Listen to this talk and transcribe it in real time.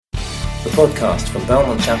the podcast from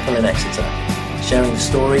Belmont Chapel in Exeter, sharing the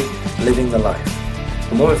story, living the life.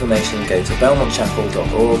 For more information, go to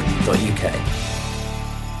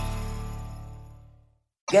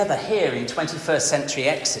belmontchapel.org.uk. Together here in 21st century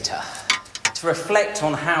Exeter to reflect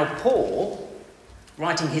on how Paul,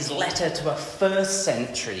 writing his letter to a first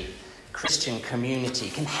century Christian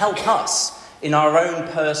community, can help us in our own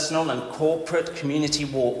personal and corporate community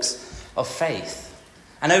walks of faith.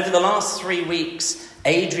 And over the last 3 weeks,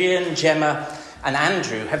 Adrian, Gemma and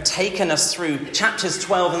Andrew have taken us through chapters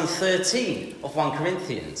 12 and 13 of 1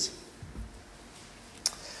 Corinthians.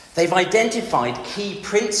 They've identified key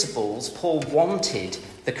principles Paul wanted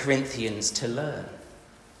the Corinthians to learn.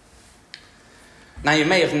 Now, you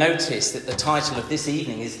may have noticed that the title of this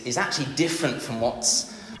evening is actually different from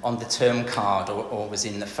what's on the term card or was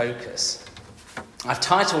in the focus. I've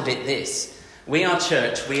titled it this: We Are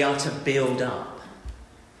Church, We Are to Build Up.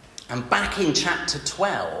 And back in chapter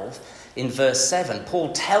 12, in verse 7,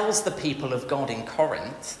 Paul tells the people of God in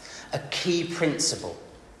Corinth a key principle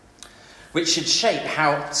which should shape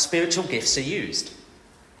how spiritual gifts are used.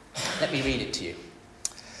 Let me read it to you.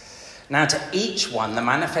 Now, to each one, the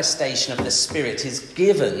manifestation of the Spirit is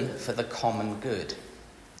given for the common good.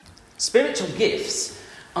 Spiritual gifts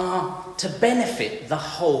are to benefit the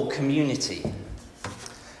whole community.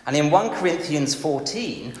 And in 1 Corinthians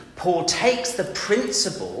 14, Paul takes the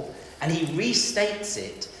principle and he restates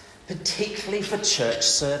it, particularly for church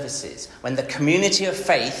services, when the community of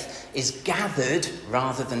faith is gathered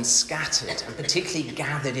rather than scattered, and particularly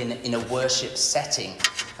gathered in a worship setting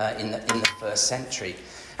in the first century.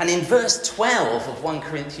 And in verse 12 of 1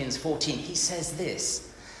 Corinthians 14, he says this: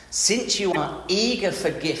 "Since you are eager for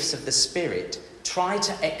gifts of the Spirit, try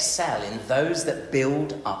to excel in those that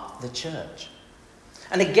build up the church."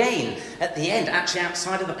 And again, at the end, actually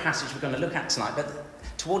outside of the passage we're going to look at tonight, but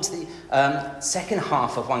towards the second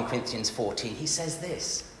half of 1 Corinthians 14, he says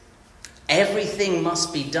this: "Everything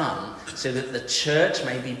must be done so that the church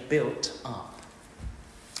may be built up."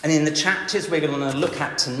 And in the chapters we're going to look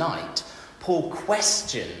at tonight, Paul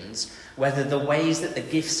questions whether the ways that the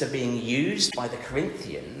gifts are being used by the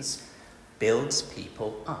Corinthians builds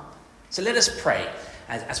people up. So let us pray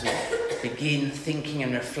as we begin thinking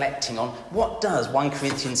and reflecting on what does 1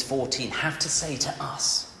 Corinthians 14 have to say to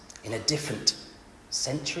us in a different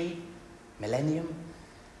century, millennium,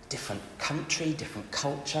 different country, different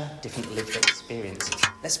culture, different lived experiences.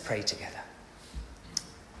 Let's pray together.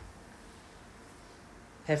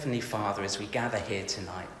 Heavenly Father, as we gather here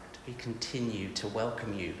tonight, we continue to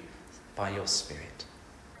welcome you by your Spirit.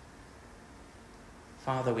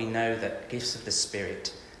 Father, we know that gifts of the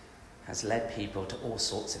Spirit has led people to all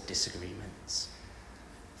sorts of disagreements.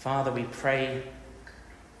 Father, we pray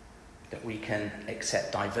that we can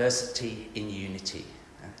accept diversity in unity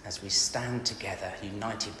as we stand together,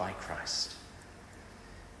 united by Christ.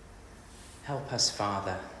 Help us,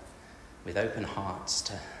 Father, with open hearts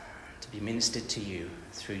to be ministered to you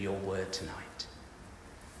through your word tonight.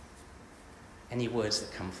 Any words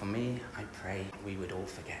that come from me, I pray we would all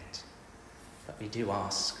forget. But we do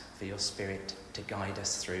ask for your Spirit to guide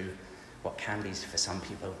us through what can be, for some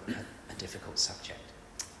people, a difficult subject.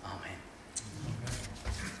 Amen.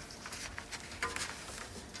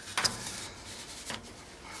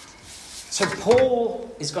 So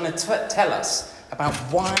Paul is going to tell us about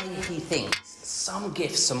why he thinks some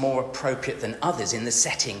gifts are more appropriate than others in the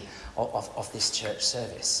setting of this church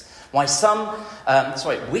service.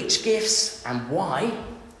 Which gifts and why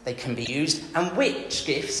they can be used, and which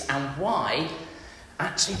gifts and why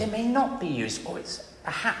actually they may not be used, or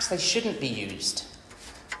perhaps they shouldn't be used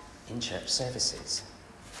in church services.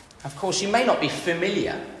 Of course, you may not be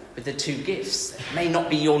familiar with the two gifts. It may not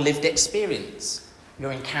be your lived experience,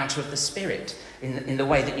 your encounter of the Spirit in the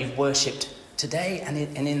way that you've worshipped today and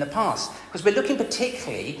in the past. Because we're looking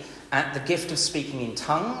particularly at the gift of speaking in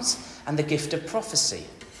tongues and the gift of prophecy.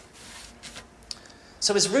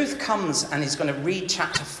 So as Ruth comes and is going to read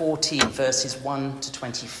chapter 14, verses 1 to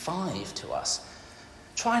 25 to us,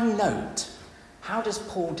 try and note, how does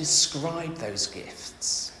Paul describe those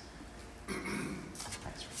gifts?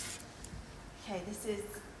 Okay, this is...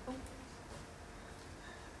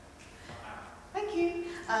 Thank you.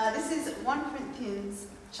 This is 1 Corinthians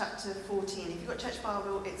chapter 14. If you've got Church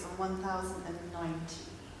Bible, it's on 1090.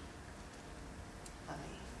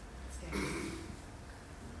 Lovely. Let's go.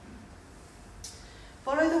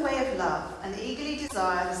 Follow the way of love and eagerly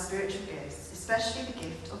desire the spiritual gifts, especially the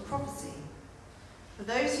gift of prophecy. For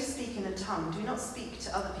those who speak in a tongue do not speak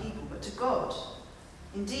to other people, but to God.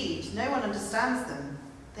 Indeed, no one understands them.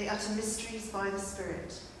 They utter mysteries by the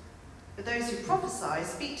Spirit. But those who prophesy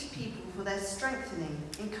speak to people for their strengthening,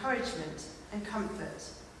 encouragement, and comfort.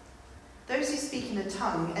 Those who speak in a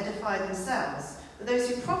tongue edify themselves, but those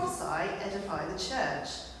who prophesy edify the church.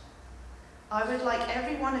 I would like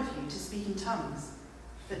every one of you to speak in tongues,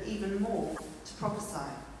 but even more to prophesy.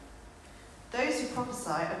 Those who prophesy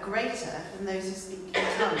are greater than those who speak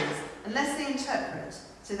in tongues, unless they interpret,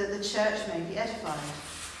 so that the church may be edified.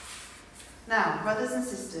 Now, brothers and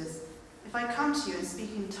sisters, if I come to you and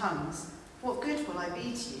speak in tongues, what good will I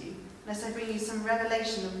be to you, unless I bring you some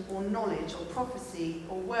revelation or knowledge or prophecy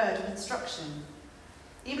or word of instruction?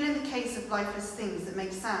 Even in the case of lifeless things that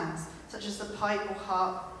make sounds, such as the pipe or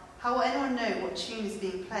harp, how will anyone know what tune is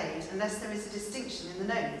being played unless there is a distinction in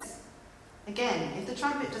the notes? Again, if the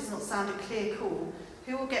trumpet does not sound a clear call,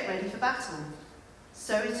 who will get ready for battle?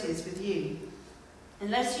 So it is with you.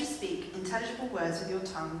 Unless you speak intelligible words with your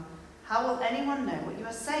tongue, how will anyone know what you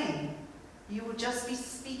are saying? You will just be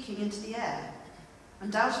speaking into the air.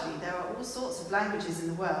 Undoubtedly, there are all sorts of languages in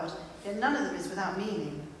the world, yet none of them is without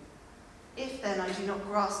meaning. If then I do not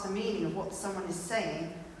grasp the meaning of what someone is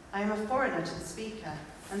saying, I am a foreigner to the speaker,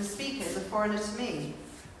 and the speaker is a foreigner to me.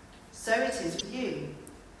 So it is with you.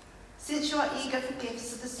 Since you are eager for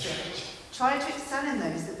gifts of the Spirit, try to excel in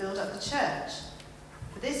those that build up the church.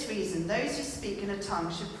 For this reason, those who speak in a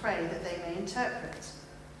tongue should pray that they may interpret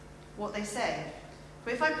what they say. For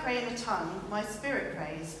if I pray in a tongue, my spirit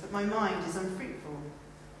prays, but my mind is unfruitful.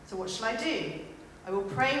 So what shall I do? I will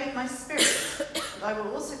pray with my spirit, but I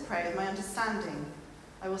will also pray with my understanding.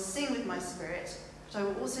 I will sing with my spirit, but I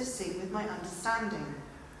will also sing with my understanding.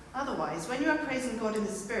 Otherwise, when you are praising God in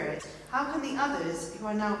the Spirit, how can the others, who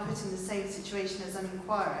are now put in the same situation as an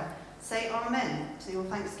inquirer, say Amen to your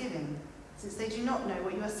thanksgiving, since they do not know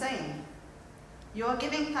what you are saying? You are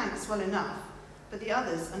giving thanks well enough, but the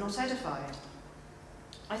others are not edified.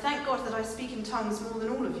 I thank God that I speak in tongues more than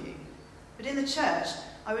all of you, but in the church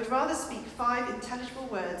I would rather speak 5 intelligible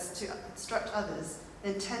words to instruct others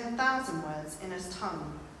than 10,000 words in a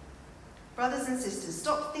tongue. Brothers and sisters,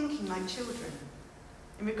 stop thinking like children.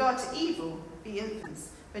 In regard to evil, be infants,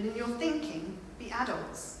 but in your thinking, be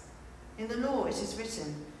adults. In the law it is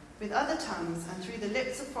written, with other tongues and through the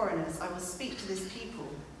lips of foreigners I will speak to this people.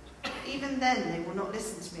 Even then they will not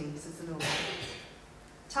listen to me, says the Lord.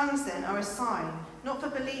 Tongues then are a sign, not for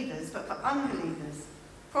believers, but for unbelievers.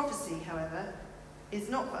 Prophecy, however, is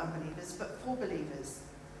not for unbelievers, but for believers.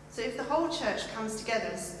 So if the whole church comes together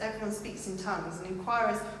and everyone speaks in tongues, and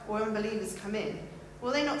inquirers or unbelievers come in,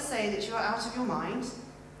 will they not say that you are out of your mind?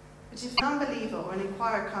 But if an unbeliever or an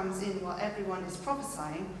inquirer comes in while everyone is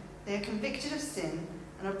prophesying, they are convicted of sin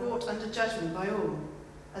and are brought under judgment by all,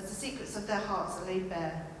 as the secrets of their hearts are laid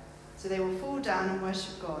bare. So they will fall down and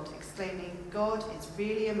worship God, exclaiming, God is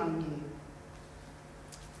really among you.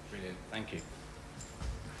 Brilliant, thank you.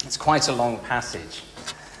 It's quite a long passage.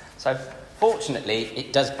 So fortunately,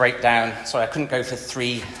 it does break down. Sorry, I couldn't go for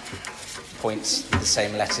 3 points with the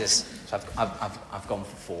same letters, so I've gone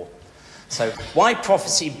for 4. So why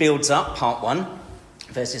prophecy builds up, part 1,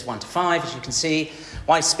 verses 1 to 5, as you can see.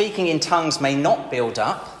 Why speaking in tongues may not build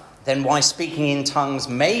up, then why speaking in tongues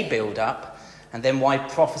may build up, and then why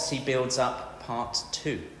prophecy builds up, part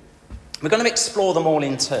 2. We're going to explore them all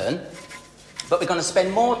in turn, but we're going to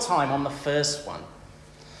spend more time on the first one.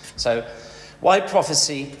 So, why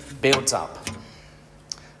prophecy builds up.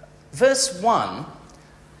 Verse 1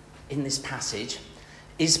 in this passage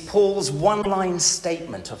is Paul's one-line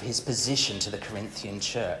statement of his position to the Corinthian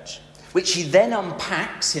church, which he then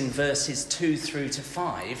unpacks in verses 2 through to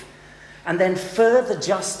 5, and then further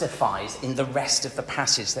justifies in the rest of the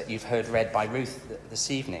passage that you've heard read by Ruth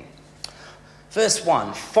this evening. Verse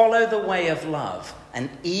 1, follow the way of love and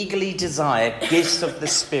eagerly desire gifts of the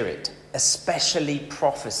Spirit, especially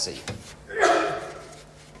prophecy.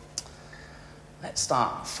 Let's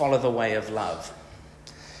start. Follow the way of love.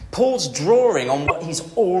 Paul's drawing on what he's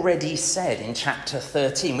already said in chapter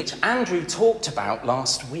 13, which Andrew talked about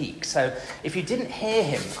last week. So if you didn't hear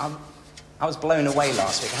him, I was blown away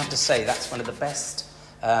last week. I have to say that's one of the best,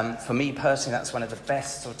 for me personally, that's one of the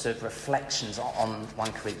best sort of reflections on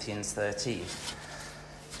 1 Corinthians 13.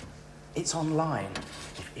 It's online.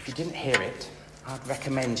 If you didn't hear it, I'd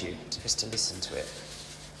recommend you just to listen to it.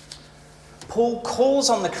 Paul calls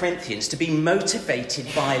on the Corinthians to be motivated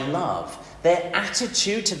by love. Their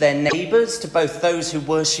attitude to their neighbours, to both those who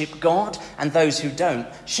worship God and those who don't,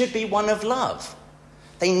 should be one of love.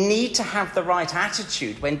 They need to have the right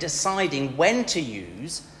attitude when deciding when to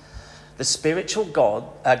use the spiritual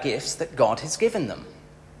gifts that God has given them.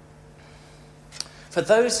 For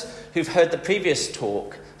those who've heard the previous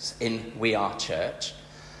talk in We Are Church,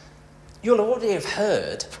 you'll already have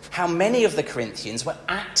heard how many of the Corinthians were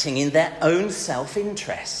acting in their own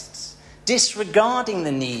self-interests. disregarding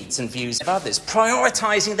the needs and views of others,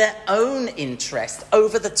 prioritizing their own interest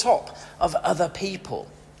over the top of other people.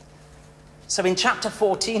 So in chapter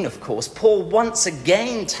 14, of course, Paul once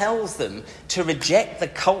again tells them to reject the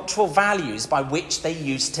cultural values by which they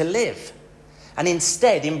used to live and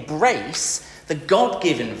instead embrace the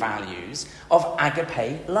God-given values of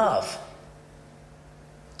agape love.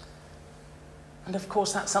 And of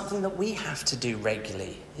course, that's something that we have to do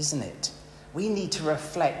regularly, isn't it? We need to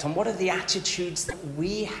reflect on what are the attitudes that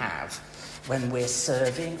we have when we're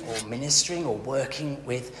serving or ministering or working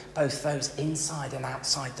with both those inside and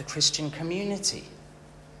outside the Christian community.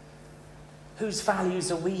 Whose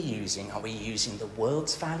values are we using? Are we using the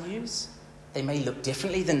world's values? They may look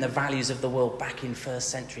differently than the values of the world back in first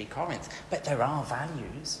century Corinth, but there are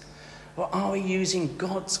values. Or are we using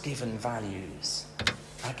God's given values?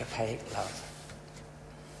 Agape love.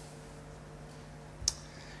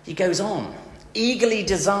 He goes on, eagerly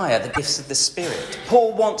desire the gifts of the Spirit.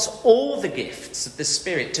 Paul wants all the gifts of the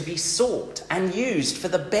Spirit to be sought and used for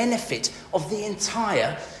the benefit of the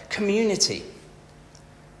entire community.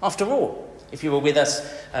 After all, if you were with us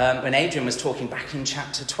when Adrian was talking back in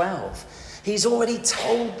chapter 12, he's already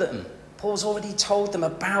told them, Paul's already told them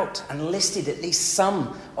about and listed at least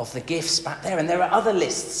some of the gifts back there. And there are other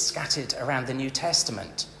lists scattered around the New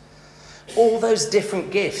Testament. All those different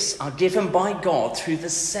gifts are given by God through the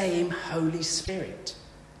same Holy Spirit.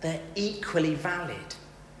 They're equally valid.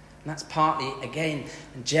 And that's partly, again,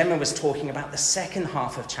 Gemma was talking about the second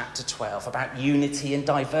half of chapter 12, about unity and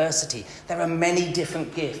diversity. There are many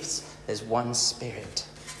different gifts. There's one Spirit.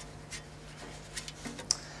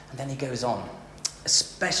 And then he goes on,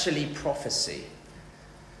 especially prophecy.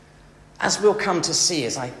 As we'll come to see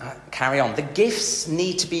as I carry on, the gifts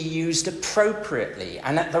need to be used appropriately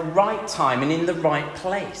and at the right time and in the right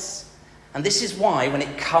place. And this is why, when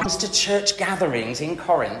it comes to church gatherings in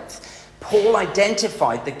Corinth, Paul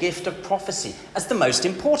identified the gift of prophecy as the most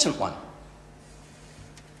important one.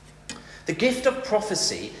 The gift of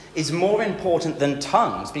prophecy is more important than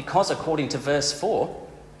tongues because, according to verse 4,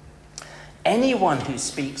 anyone who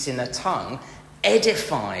speaks in a tongue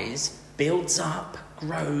edifies, builds up,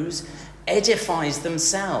 grows, edifies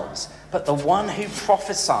themselves, but the one who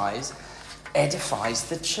prophesies edifies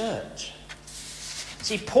the church.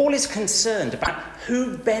 See, Paul is concerned about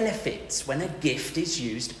who benefits when a gift is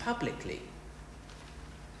used publicly.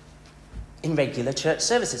 In regular church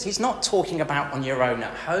services. He's not talking about on your own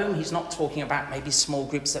at home. He's not talking about maybe small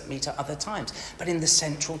groups that meet at other times, but in the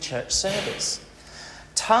central church service.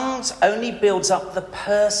 Tongues only builds up the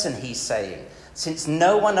person, he's saying, since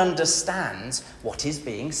no one understands what is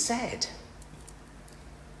being said.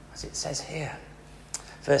 As it says here,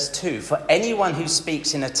 verse 2, for anyone who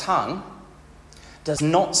speaks in a tongue does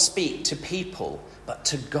not speak to people, but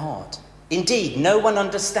to God. Indeed, no one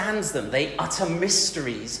understands them. They utter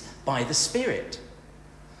mysteries by the Spirit.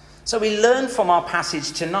 So we learn from our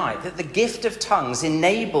passage tonight that the gift of tongues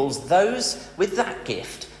enables those with that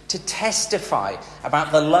gift to testify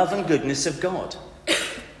about the love and goodness of God.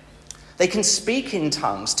 They can speak in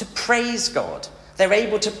tongues to praise God. They're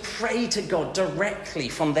able to pray to God directly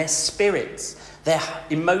from their spirits, their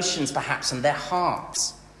emotions perhaps, and their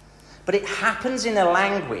hearts. But it happens in a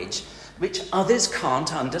language which others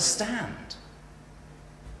can't understand.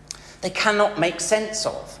 They cannot make sense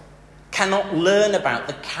of, cannot learn about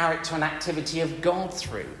the character and activity of God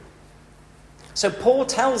through. So Paul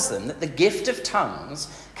tells them that the gift of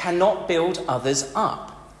tongues cannot build others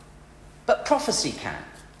up, but prophecy can,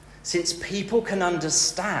 since people can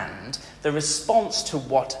understand the response to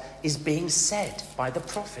what is being said by the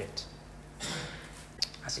prophet.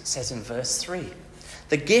 As it says in verse 3,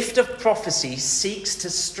 the gift of prophecy seeks to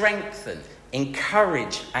strengthen,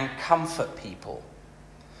 encourage, and comfort people.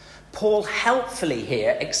 Paul helpfully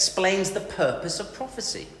here explains the purpose of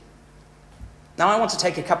prophecy. Now I want to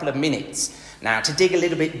take a couple of minutes now to dig a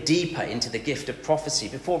little bit deeper into the gift of prophecy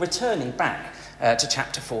before returning back to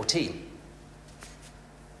chapter 14.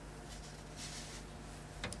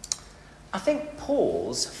 I think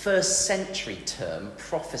Paul's first century term,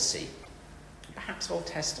 prophecy, perhaps Old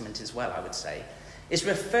Testament as well, I would say, is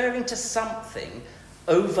referring to something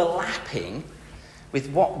overlapping with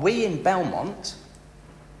what we in Belmont,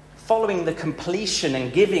 following the completion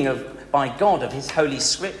and giving by God of his Holy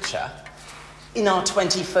Scripture, in our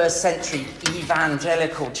 21st century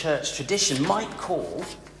evangelical church tradition, might call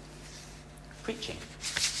preaching.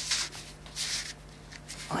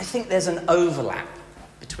 I think there's an overlap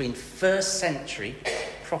between first century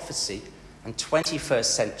prophecy and 21st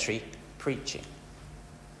century preaching.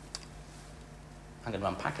 I'm going to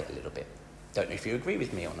unpack it a little bit. Don't know if you agree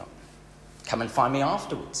with me or not. Come and find me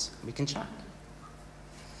afterwards. We can chat.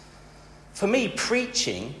 For me,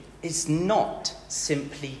 preaching is not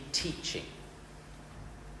simply teaching.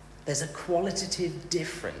 There's a qualitative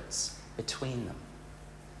difference between them.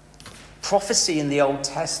 Prophecy in the Old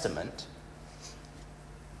Testament.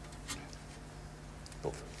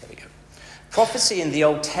 Prophecy in the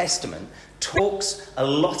Old Testament talks a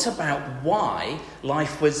lot about why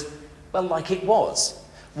life was, well, like it was.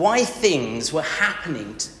 Why things were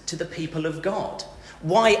happening to the people of God.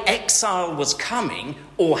 Why exile was coming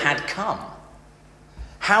or had come.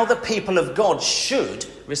 How the people of God should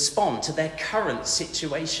respond to their current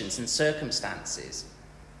situations and circumstances.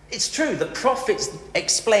 It's true that prophets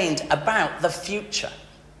explained about the future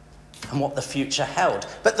and what the future held.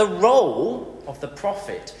 But the role of the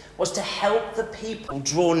prophet was to help the people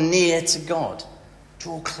draw near to God,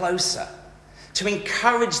 draw closer, to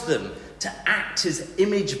encourage them to act as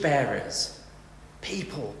image bearers,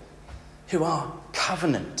 people who are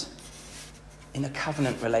in a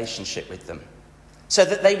covenant relationship with them, so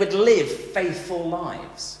that they would live faithful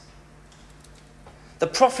lives. The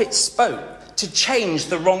prophet spoke to change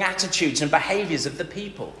the wrong attitudes and behaviours of the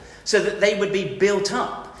people, so that they would be built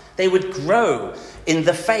up, they would grow in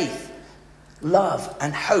the faith, love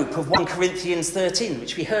and hope of 1 Corinthians 13,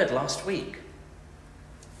 which we heard last week.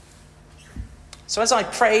 So as I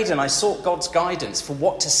prayed and I sought God's guidance for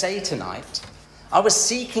what to say tonight, I was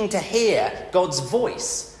seeking to hear God's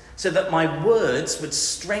voice so that my words would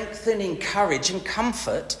strengthen, encourage and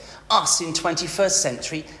comfort us in 21st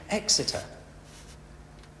century Exeter.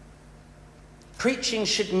 Preaching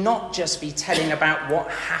should not just be telling about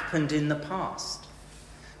what happened in the past,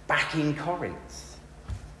 back in Corinth,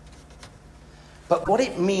 but what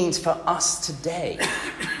it means for us today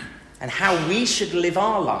and how we should live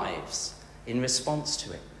our lives in response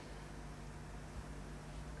to it.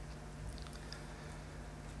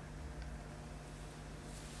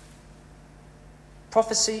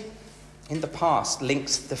 Prophecy in the past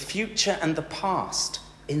links the future and the past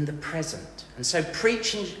in the present. And so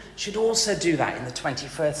preaching should also do that in the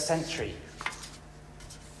 21st century.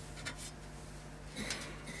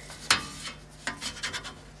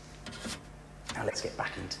 Now let's get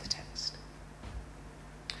back into the text.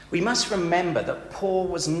 We must remember that Paul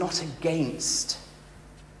was not against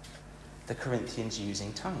the Corinthians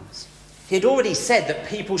using tongues. He had already said that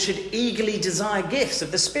people should eagerly desire gifts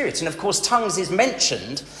of the Spirit. And of course, tongues is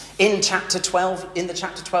mentioned in chapter 12, in the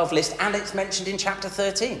chapter 12 list, and it's mentioned in chapter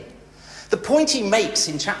 13. The point he makes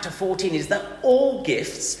in chapter 14 is that all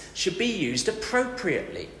gifts should be used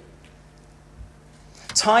appropriately.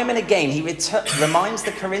 Time and again, he reminds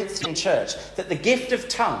the Corinthian church that the gift of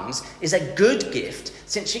tongues is a good gift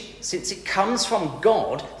since it comes from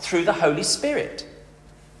God through the Holy Spirit.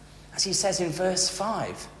 As he says in verse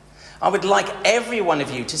 5, I would like every one of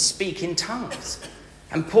you to speak in tongues.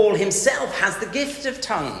 And Paul himself has the gift of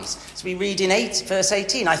tongues. As we read in verse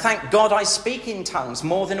 18, I thank God I speak in tongues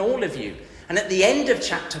more than all of you. And at the end of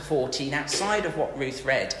chapter 14, outside of what Ruth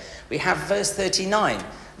read, we have verse 39.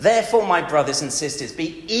 Therefore, my brothers and sisters,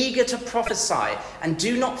 be eager to prophesy and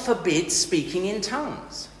do not forbid speaking in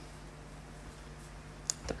tongues.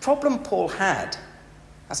 The problem Paul had,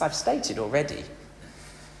 as I've stated already,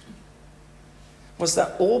 was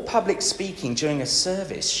that all public speaking during a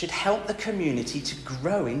service should help the community to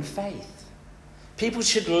grow in faith. People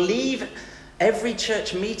should leave every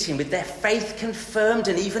church meeting with their faith confirmed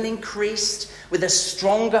and even increased, with a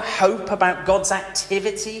stronger hope about God's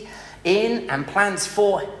activity in and plans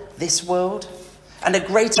for this world, and a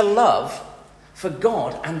greater love for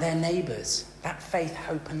God and their neighbours. That faith,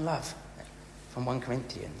 hope and love from 1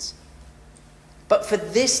 Corinthians. But for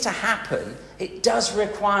this to happen, it does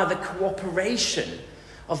require the cooperation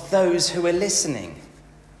of those who are listening.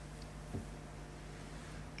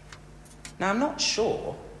 Now, I'm not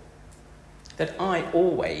sure that I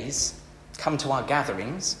always come to our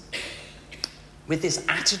gatherings with this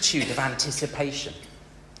attitude of anticipation,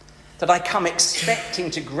 that I come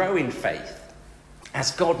expecting to grow in faith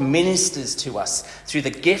as God ministers to us through the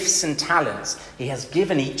gifts and talents he has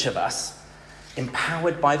given each of us,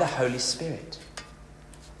 empowered by the Holy Spirit.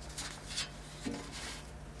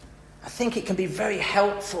 I think it can be very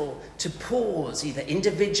helpful to pause, either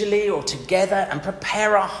individually or together, and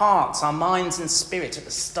prepare our hearts, our minds and spirit at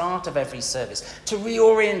the start of every service, to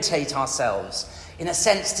reorientate ourselves, in a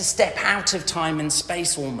sense to step out of time and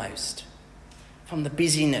space almost, from the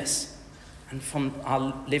busyness and from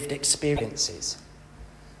our lived experiences,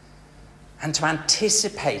 and to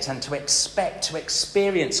anticipate and to expect to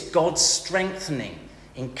experience God's strengthening,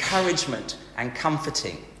 encouragement and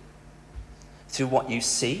comforting through what you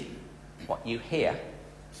see, what you hear,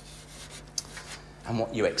 and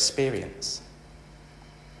what you experience.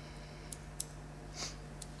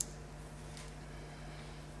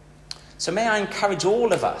 So may I encourage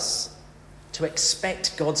all of us to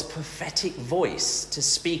expect God's prophetic voice to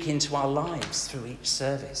speak into our lives through each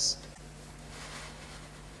service.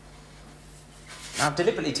 Now, I've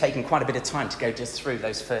deliberately taken quite a bit of time to go just through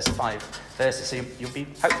those first 5 verses, so you'll be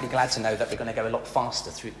hopefully glad to know that we're going to go a lot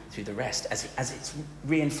faster through the rest as it's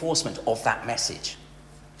reinforcement of that message.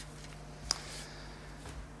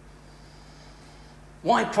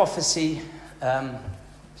 Why prophecy?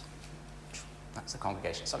 That's the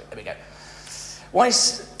congregation. Sorry, there we go. Why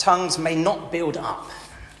tongues may not build up.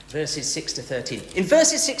 Verses 6 to 13. In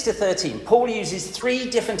verses 6 to 13, Paul uses 3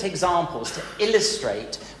 different examples to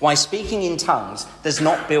illustrate why speaking in tongues does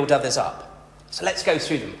not build others up. So let's go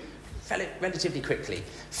through them relatively quickly.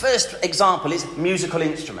 First example is musical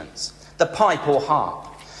instruments. The pipe or harp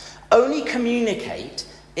only communicate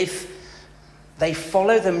if they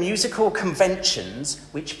follow the musical conventions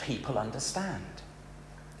which people understand.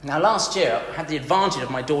 Now, last year, I had the advantage of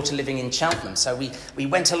my daughter living in Cheltenham, so we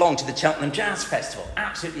went along to the Cheltenham Jazz Festival.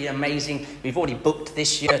 Absolutely amazing. We've already booked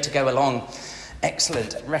this year to go along.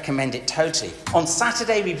 Excellent. Recommend it totally. On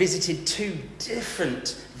Saturday, we visited 2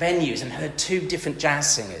 different venues and heard 2 different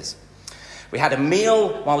jazz singers. We had a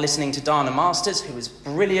meal while listening to Dana Masters, who was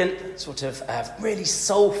brilliant, sort of really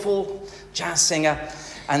soulful jazz singer.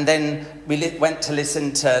 And then we went to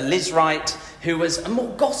listen to Liz Wright, who was a more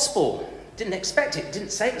gospel. Didn't expect it, didn't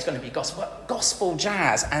say it was going to be gospel, but gospel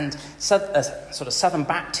jazz and sort of Southern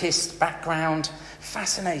Baptist background.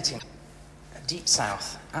 Fascinating. Deep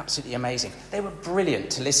South, absolutely amazing. They were brilliant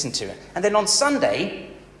to listen to. And then on Sunday,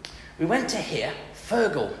 we went to hear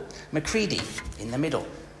Fergal McCready in the middle.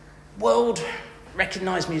 World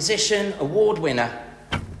recognised musician, award winner.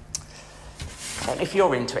 I don't know if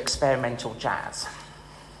you're into experimental jazz.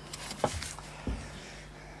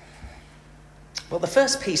 Well, the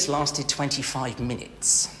first piece lasted 25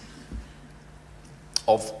 minutes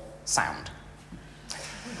of sound.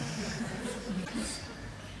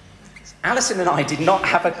 Alison and I did not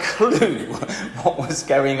have a clue what was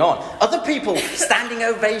going on. Other people, standing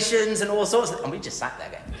ovations and all sorts, and we just sat there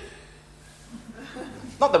going.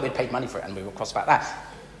 Not that we'd paid money for it and we were cross about that.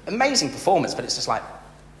 Amazing performance, but it's just like...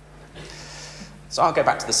 So I'll go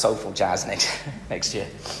back to the soulful jazz next year.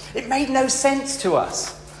 It made no sense to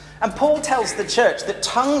us. And Paul tells the church that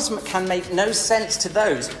tongues can make no sense to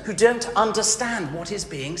those who don't understand what is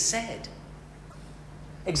being said.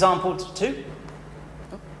 Example 2.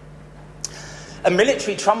 A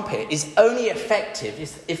military trumpet is only effective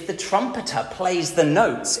if the trumpeter plays the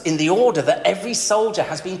notes in the order that every soldier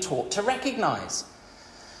has been taught to recognise.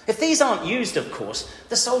 If these aren't used, of course,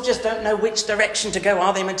 the soldiers don't know which direction to go.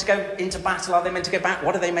 Are they meant to go into battle? Are they meant to go back?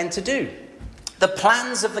 What are they meant to do? The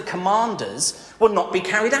plans of the commanders will not be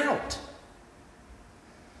carried out.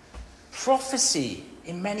 Prophecy,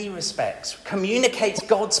 in many respects, communicates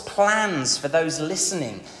God's plans for those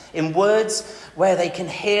listening in words where they can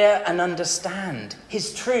hear and understand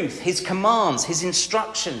his truth, his commands, his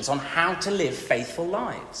instructions on how to live faithful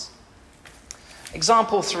lives.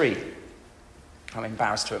 Example 3. I'm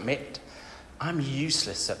embarrassed to admit, I'm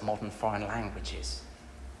useless at modern foreign languages.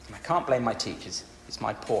 And I can't blame my teachers. It's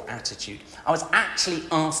my poor attitude. I was actually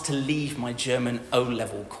asked to leave my German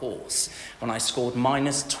O-level course when I scored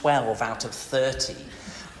 -12 out of 30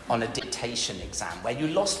 on a dictation exam, where you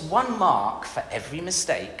lost 1 mark for every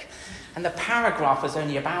mistake, and the paragraph was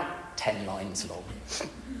only about 10 lines long.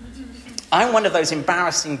 I'm one of those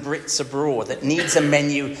embarrassing Brits abroad that needs a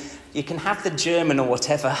menu. You can have the German or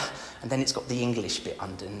whatever, and then it's got the English bit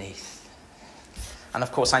underneath. And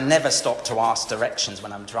of course, I never stop to ask directions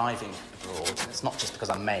when I'm driving abroad. It's not just because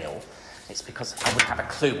I'm male, it's because I wouldn't have a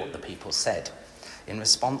clue what the people said in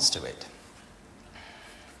response to it.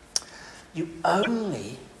 You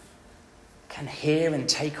only can hear and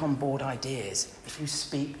take on board ideas if you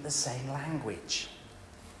speak the same language.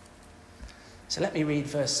 So let me read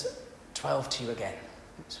verse 12 to you again.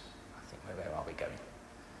 Oops, I think, where are we going?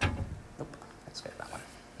 Nope, let's go to that one.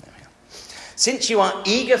 There we are. Since you are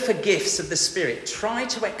eager for gifts of the Spirit, try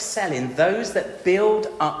to excel in those that build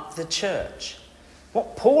up the church.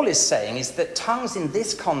 What Paul is saying is that tongues in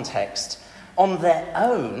this context on their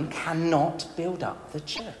own cannot build up the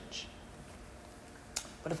church.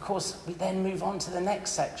 But of course, we then move on to the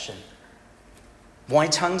next section. Why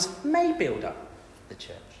tongues may build up the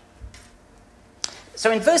church.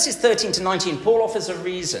 So in verses 13 to 19, Paul offers a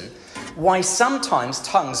reason why sometimes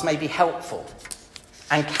tongues may be helpful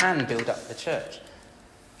and can build up the church.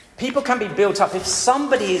 People can be built up if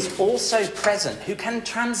somebody is also present who can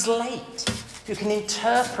translate, who can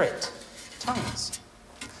interpret tongues.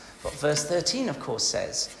 What verse 13, of course,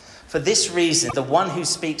 says, for this reason, the one who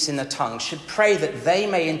speaks in a tongue should pray that they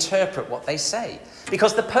may interpret what they say.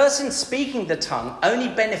 Because the person speaking the tongue only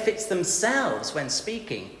benefits themselves when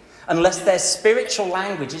speaking, unless their spiritual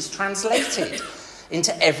language is translated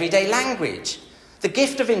into everyday language. The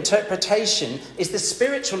gift of interpretation is the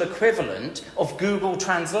spiritual equivalent of Google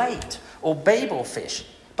Translate or Babelfish,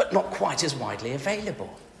 but not quite as widely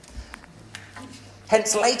available.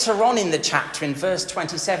 Hence, later on in the chapter, in verse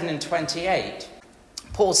 27 and 28,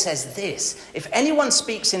 Paul says this: if anyone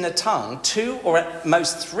speaks in a tongue, 2 or at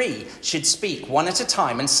most 3 should speak, one at a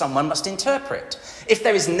time, and someone must interpret. If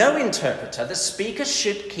there is no interpreter, the speaker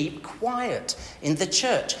should keep quiet in the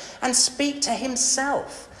church and speak to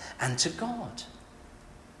himself and to God.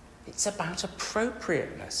 It's about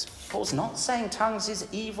appropriateness. Paul's not saying tongues is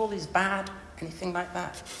evil, is bad, anything like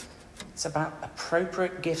that. It's about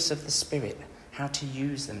appropriate gifts of the Spirit, how to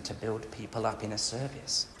use them to build people up in a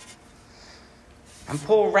service. And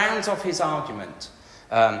Paul rounds off his argument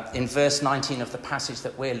in verse 19 of the passage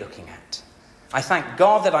that we're looking at. I thank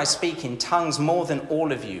God that I speak in tongues more than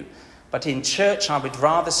all of you, but in church I would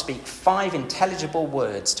rather speak 5 intelligible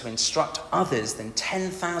words to instruct others than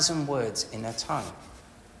 10,000 words in a tongue.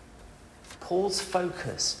 Paul's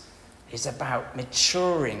focus is about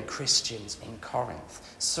maturing Christians in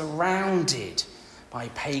Corinth, surrounded by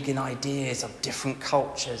pagan ideas of different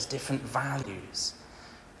cultures, different values.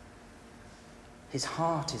 His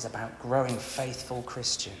heart is about growing faithful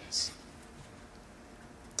Christians.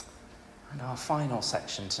 And our final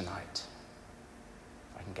section tonight,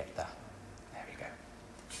 if I can get there. There we go.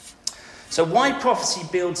 So why prophecy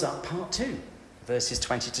builds up, part 2, verses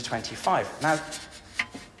 20 to 25. Now,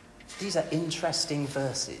 these are interesting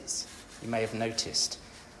verses, you may have noticed.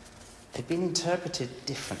 They've been interpreted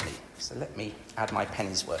differently, so let me add my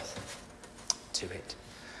penny's worth to it.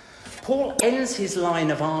 Paul ends his line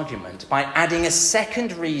of argument by adding a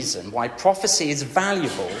second reason why prophecy is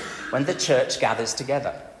valuable when the church gathers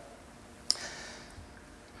together.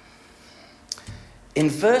 In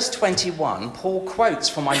verse 21, Paul quotes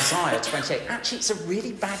from Isaiah 28. Actually, it's a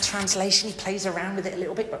really bad translation. He plays around with it a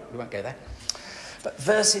little bit, but we won't go there. But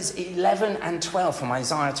verses 11 and 12 from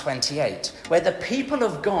Isaiah 28, where the people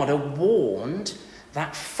of God are warned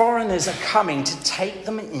that foreigners are coming to take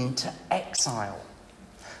them into exile.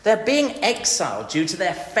 They're being exiled due to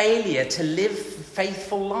their failure to live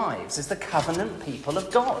faithful lives as the covenant people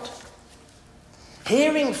of God.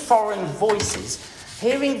 Hearing foreign voices,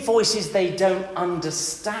 hearing voices they don't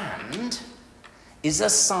understand, is a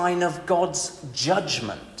sign of God's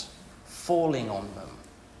judgment falling on them.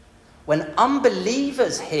 When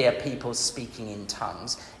unbelievers hear people speaking in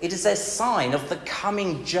tongues, it is a sign of the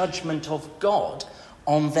coming judgment of God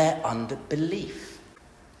on their unbelief.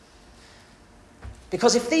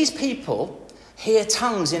 Because if these people hear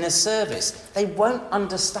tongues in a service, they won't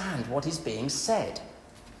understand what is being said.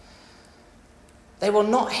 They will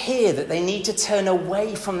not hear that they need to turn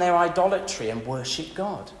away from their idolatry and worship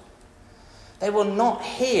God. They will not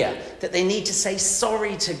hear that they need to say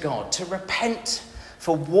sorry to God, to repent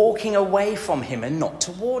for walking away from him and not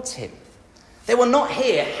towards him. They will not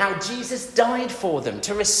hear how Jesus died for them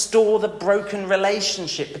to restore the broken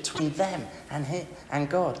relationship between them and him and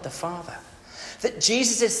God the Father. That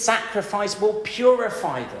Jesus' sacrifice will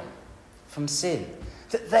purify them from sin,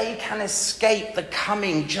 that they can escape the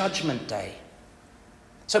coming judgment day.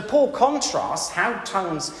 So Paul contrasts how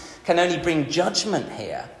tongues can only bring judgment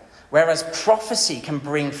here, whereas prophecy can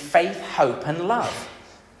bring faith, hope, and love.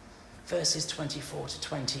 Verses 24 to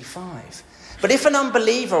 25. But if an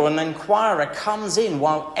unbeliever or an inquirer comes in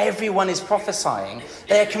while everyone is prophesying,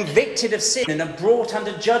 they are convicted of sin and are brought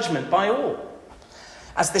under judgment by all.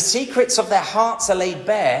 As the secrets of their hearts are laid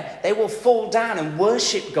bare, they will fall down and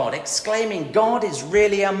worship God, exclaiming, God is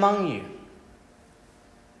really among you.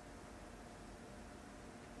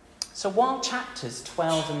 So while chapters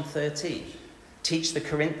 12 and 13 teach the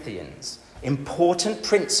Corinthians important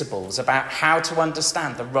principles about how to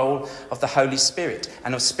understand the role of the Holy Spirit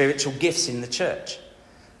and of spiritual gifts in the church,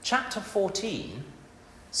 chapter 14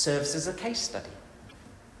 serves as a case study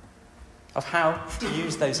of how to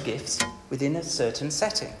use those gifts within a certain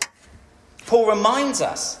setting. Paul reminds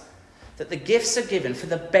us that the gifts are given for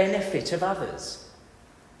the benefit of others.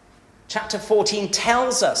 Chapter 14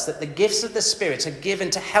 tells us that the gifts of the Spirit are given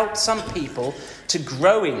to help some people to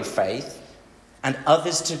grow in faith and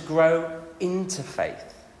others to grow into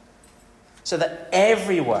faith, so that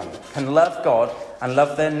everyone can love God and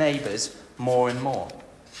love their neighbours more and more.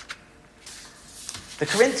 The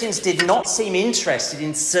Corinthians did not seem interested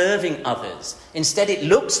in serving others. Instead, it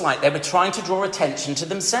looks like they were trying to draw attention to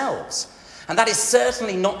themselves. And that is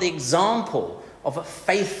certainly not the example of a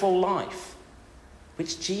faithful life,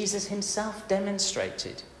 which Jesus himself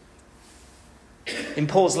demonstrated. In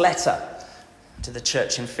Paul's letter, to the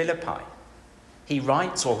church in Philippi. He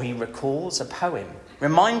writes or he recalls a poem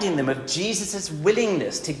reminding them of Jesus'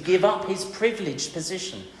 willingness to give up his privileged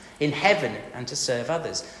position in heaven and to serve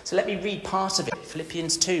others. So let me read part of it.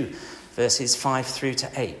 Philippians 2, verses 5 through to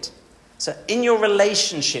 8. So in your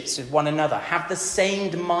relationships with one another, have the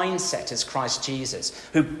same mindset as Christ Jesus,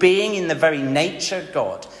 who being in the very nature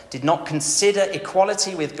God, did not consider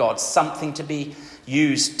equality with God something to be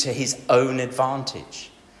used to his own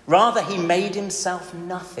advantage. Rather, he made himself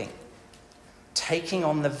nothing, taking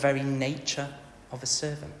on the very nature of a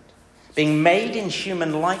servant. Being made in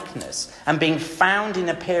human likeness and being found in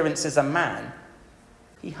appearance as a man,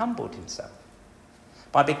 he humbled himself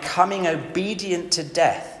by becoming obedient to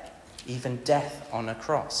death, even death on a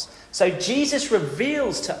cross. So Jesus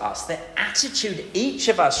reveals to us the attitude each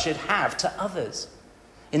of us should have to others.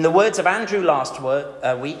 In the words of Andrew last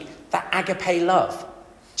week, that agape love.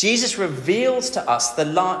 Jesus reveals to us the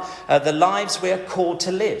lives we are called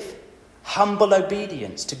to live. Humble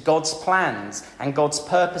obedience to God's plans and God's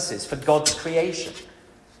purposes for God's creation.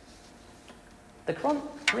 The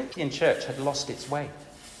Corinthian church had lost its way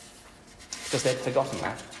because they'd forgotten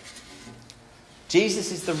that.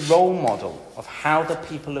 Jesus is the role model of how the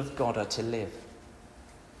people of God are to live.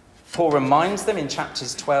 Paul reminds them in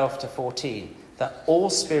chapters 12 to 14 that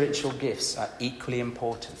all spiritual gifts are equally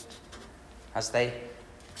important as they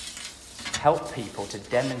help people to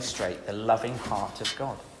demonstrate the loving heart of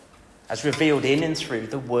God, as revealed in and through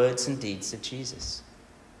the words and deeds of Jesus.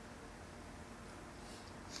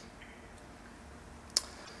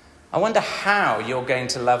 I wonder how you're going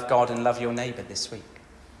to love God and love your neighbour this week.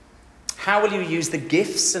 How will you use the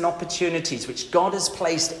gifts and opportunities which God has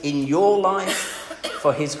placed in your life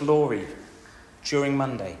for his glory during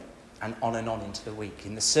Monday and on into the week?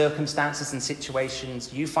 In the circumstances and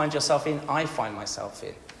situations you find yourself in, I find myself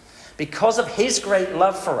in. Because of his great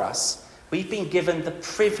love for us, we've been given the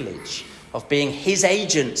privilege of being his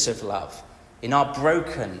agents of love in our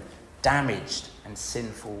broken, damaged and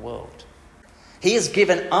sinful world. He has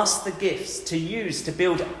given us the gifts to use to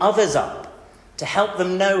build others up, to help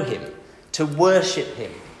them know him, to worship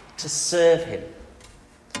him, to serve him.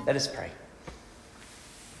 Let us pray.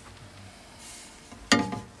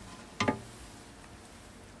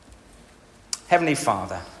 Heavenly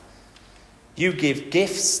Father, you give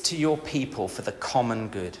gifts to your people for the common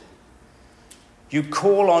good. You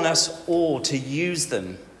call on us all to use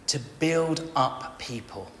them to build up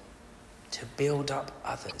people, to build up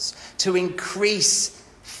others, to increase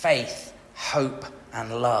faith, hope,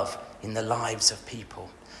 and love in the lives of people,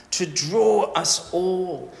 to draw us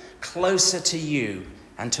all closer to you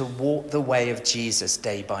and to walk the way of Jesus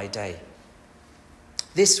day by day.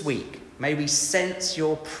 This week, may we sense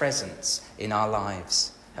your presence in our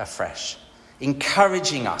lives afresh,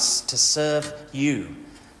 encouraging us to serve you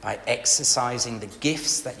by exercising the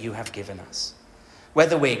gifts that you have given us.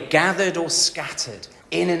 Whether we're gathered or scattered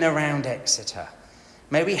in and around Exeter,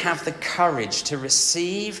 may we have the courage to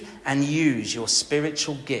receive and use your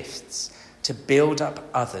spiritual gifts to build up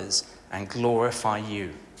others and glorify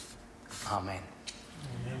you. Amen.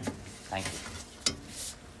 Amen. Thank you.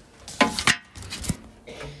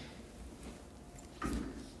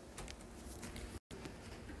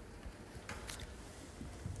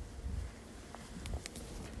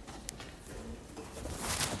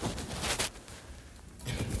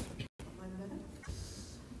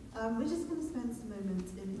 We're just going to spend some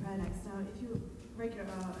moments in prayer next. Now, if you're regular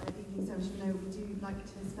at our evening service, you know we do like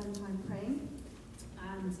to spend time praying,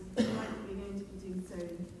 and tonight we're going to be doing so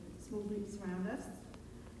in small groups around us.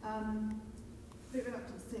 A bit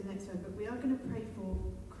reluctant to say the next word, but we are going to pray for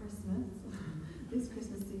Christmas, this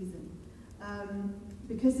Christmas season,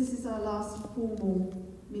 because this is our last formal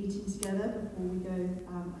meeting together before we go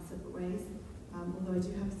our separate ways, although I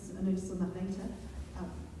do have a notice on that later.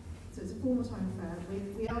 So it's a formal time of prayer.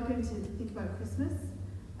 We are going to think about Christmas,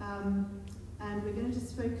 and we're going to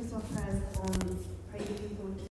just focus our prayers